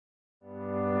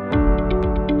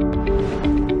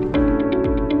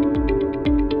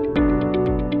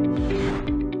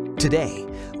Today,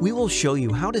 we will show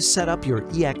you how to set up your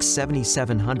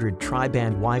EX7700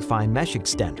 Tri-Band Wi-Fi mesh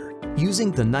extender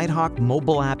using the Nighthawk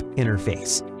mobile app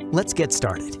interface. Let's get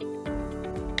started.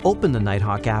 Open the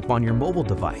Nighthawk app on your mobile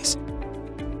device.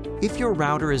 If your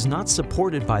router is not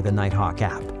supported by the Nighthawk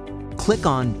app, click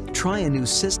on Try a new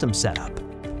system setup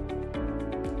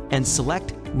and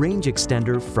select Range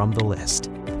Extender from the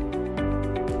list.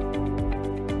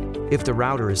 If the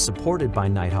router is supported by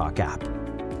Nighthawk app,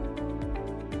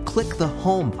 click the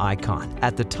Home icon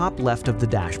at the top left of the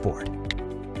dashboard.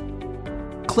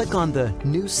 Click on the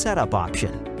New Setup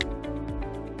option.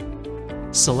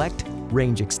 Select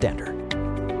Range Extender.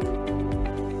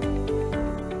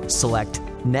 Select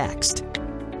Next.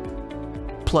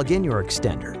 Plug in your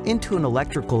extender into an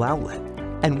electrical outlet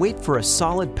and wait for a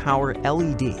solid power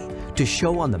LED to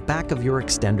show on the back of your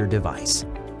extender device.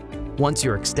 Once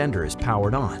your extender is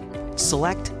powered on,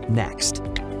 select Next.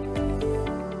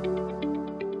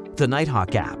 The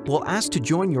Nighthawk app will ask to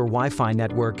join your Wi-Fi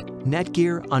network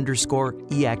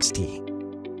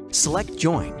Netgear_EXT. Select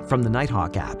Join from the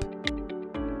Nighthawk app.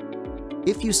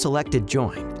 If you selected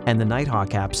Join and the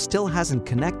Nighthawk app still hasn't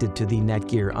connected to the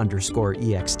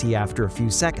Netgear_EXT after a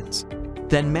few seconds,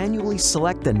 then manually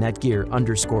select the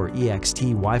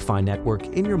Netgear_EXT Wi-Fi network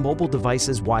in your mobile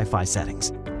device's Wi-Fi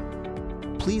settings.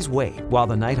 Please wait while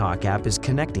the Nighthawk app is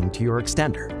connecting to your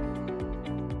extender.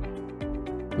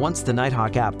 Once the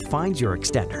Nighthawk app finds your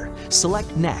extender,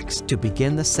 select Next to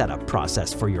begin the setup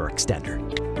process for your extender.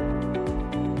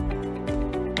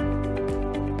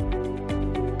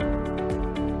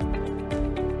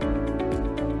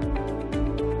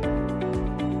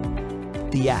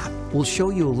 The app will show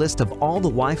you a list of all the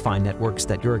Wi-Fi networks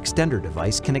that your extender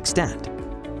device can extend.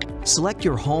 Select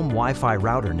your home Wi-Fi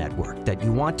router network that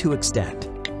you want to extend.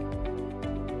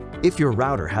 If your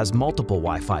router has multiple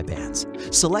Wi-Fi bands,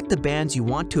 select the bands you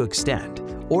want to extend,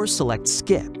 or select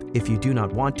Skip if you do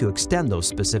not want to extend those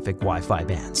specific Wi-Fi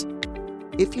bands.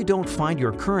 If you don't find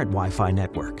your current Wi-Fi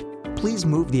network, please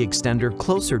move the extender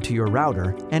closer to your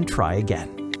router and try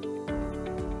again.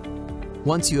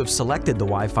 Once you have selected the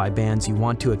Wi-Fi bands you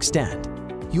want to extend,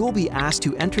 you will be asked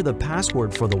to enter the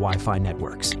password for the Wi-Fi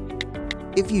networks.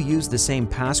 If you use the same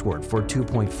password for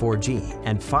 2.4G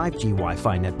and 5G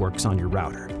Wi-Fi networks on your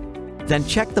router, then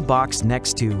check the box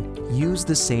next to Use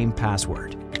the same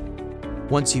password.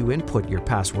 Once you input your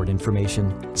password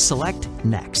information, select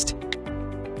Next.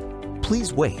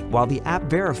 Please wait while the app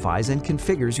verifies and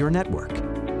configures your network.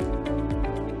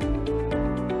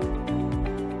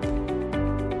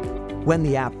 When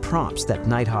the app prompts that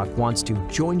Nighthawk wants to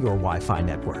join your Wi-Fi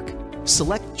network,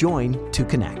 select Join to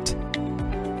connect.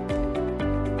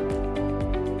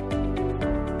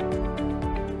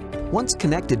 Once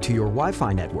connected to your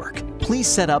Wi-Fi network, please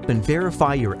set up and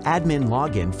verify your admin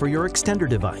login for your extender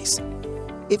device.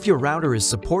 If your router is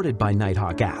supported by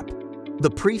Nighthawk app, the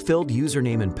pre-filled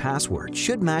username and password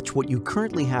should match what you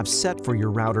currently have set for your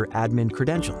router admin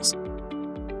credentials.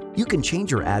 You can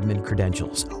change your admin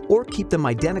credentials or keep them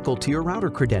identical to your router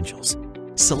credentials.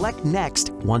 Select Next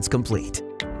once complete.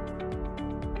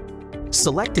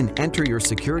 Select and enter your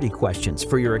security questions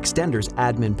for your extender's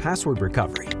admin password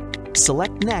recovery.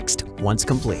 Select Next once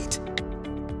complete.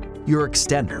 Your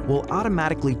extender will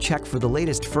automatically check for the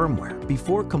latest firmware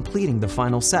before completing the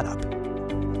final setup.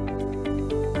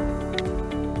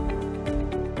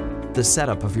 The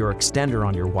setup of your extender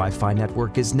on your Wi-Fi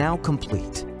network is now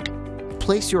complete.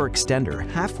 Place your extender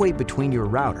halfway between your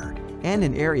router and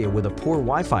an area with a poor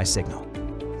Wi-Fi signal.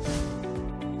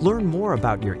 Learn more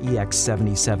about your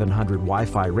EX7700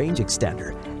 Wi-Fi range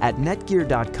extender at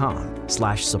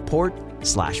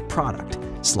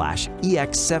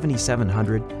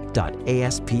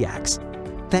netgear.com/support/product/EX7700.ASPX.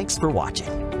 Thanks for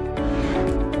watching.